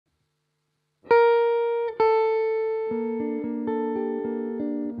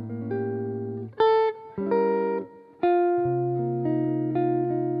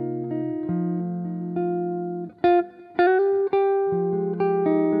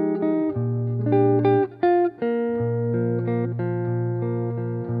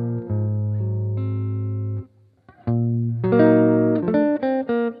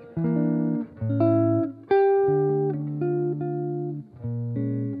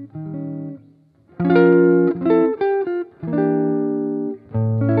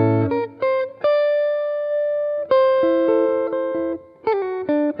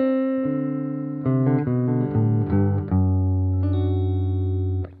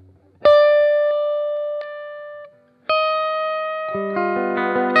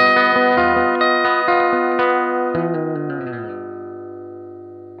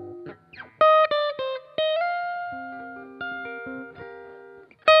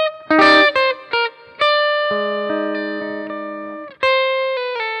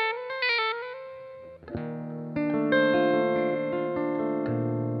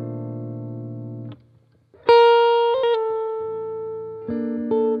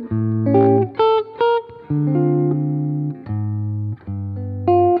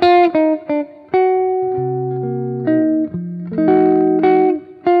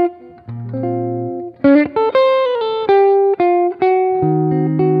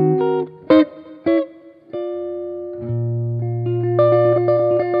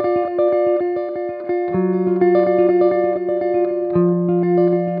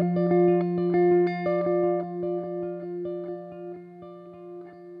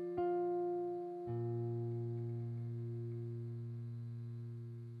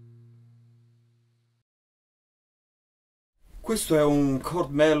Questo è un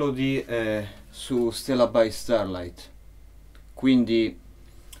chord melody su Stella by Starlight, quindi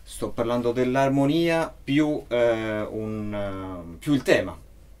sto parlando dell'armonia più il tema.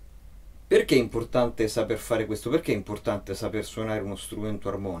 Perché è importante saper fare questo? Perché è importante saper suonare uno strumento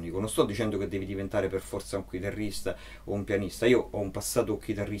armonico? Non sto dicendo che devi diventare per forza un chitarrista o un pianista. Io ho un passato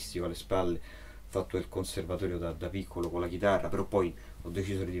chitarristico alle spalle, ho fatto il conservatorio da piccolo con la chitarra, però poi ho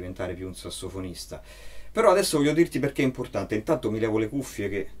deciso di diventare più un sassofonista. Però adesso voglio dirti perché è importante. Intanto mi levo le cuffie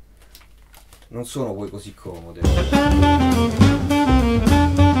che non sono poi così comode.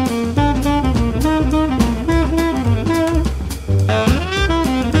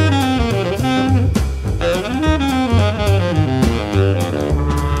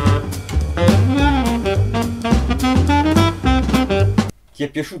 Ti è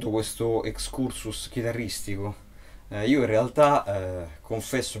piaciuto questo excursus chitarristico? Io in realtà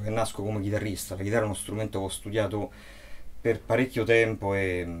confesso che nasco come chitarrista. La chitarra è uno strumento che ho studiato per parecchio tempo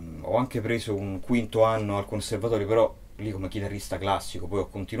e ho anche preso un quinto anno al conservatorio, però lì come chitarrista classico. Poi ho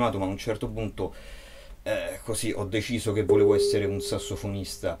continuato, ma a un certo punto così ho deciso che volevo essere un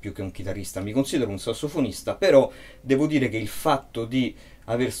sassofonista più che un chitarrista. Mi considero un sassofonista, però devo dire che il fatto di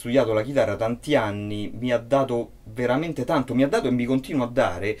aver studiato la chitarra tanti anni mi ha dato veramente tanto, mi ha dato e mi continua a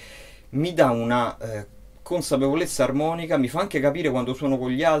dare, mi dà una consapevolezza armonica, mi fa anche capire quando suono con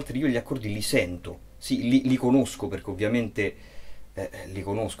gli altri. Io gli accordi li sento, sì, li conosco, perché ovviamente li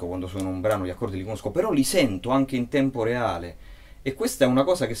conosco quando suono un brano, gli accordi li conosco, però li sento anche in tempo reale, e questa è una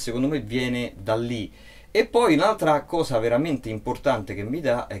cosa che secondo me viene da lì. E poi un'altra cosa veramente importante che mi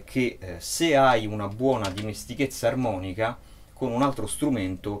dà è che se hai una buona dimestichezza armonica con un altro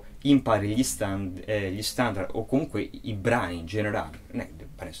strumento impari gli standard o comunque i brani in generale, non è che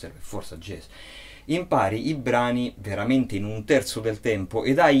deve essere per forza jazz, impari i brani veramente in un terzo del tempo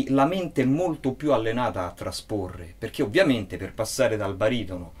ed hai la mente molto più allenata a trasporre, perché ovviamente per passare dal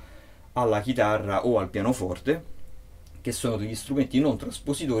baritono alla chitarra o al pianoforte, che sono degli strumenti non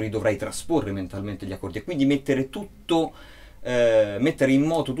traspositori, dovrai trasporre mentalmente gli accordi e quindi mettere in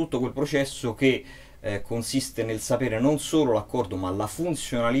moto tutto quel processo che consiste nel sapere non solo l'accordo ma la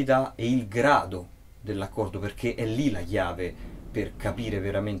funzionalità e il grado dell'accordo, perché è lì la chiave per capire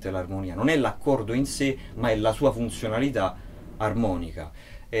veramente l'armonia. Non è l'accordo in sé ma è la sua funzionalità armonica.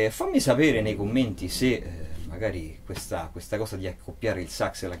 Fammi sapere nei commenti se magari questa cosa di accoppiare il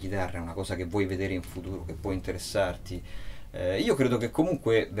sax e la chitarra è una cosa che vuoi vedere in futuro, che può interessarti. Io credo che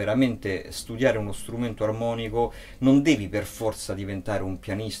comunque veramente studiare uno strumento armonico non devi per forza diventare un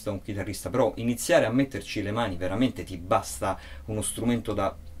pianista o un chitarrista, però iniziare a metterci le mani, veramente ti basta uno strumento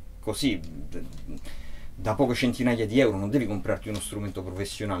da poche centinaia di euro, non devi comprarti uno strumento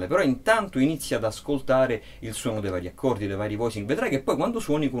professionale, però intanto inizi ad ascoltare il suono dei vari accordi, dei vari voicing. Vedrai che poi quando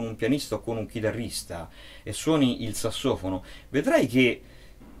suoni con un pianista o con un chitarrista e suoni il sassofono, vedrai che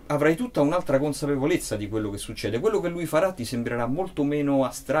avrai tutta un'altra consapevolezza di quello che succede. Quello che lui farà ti sembrerà molto meno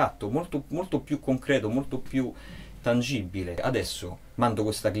astratto, molto, molto più concreto, molto più tangibile. Adesso mando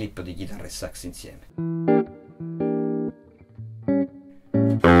questa clip di chitarra e sax insieme.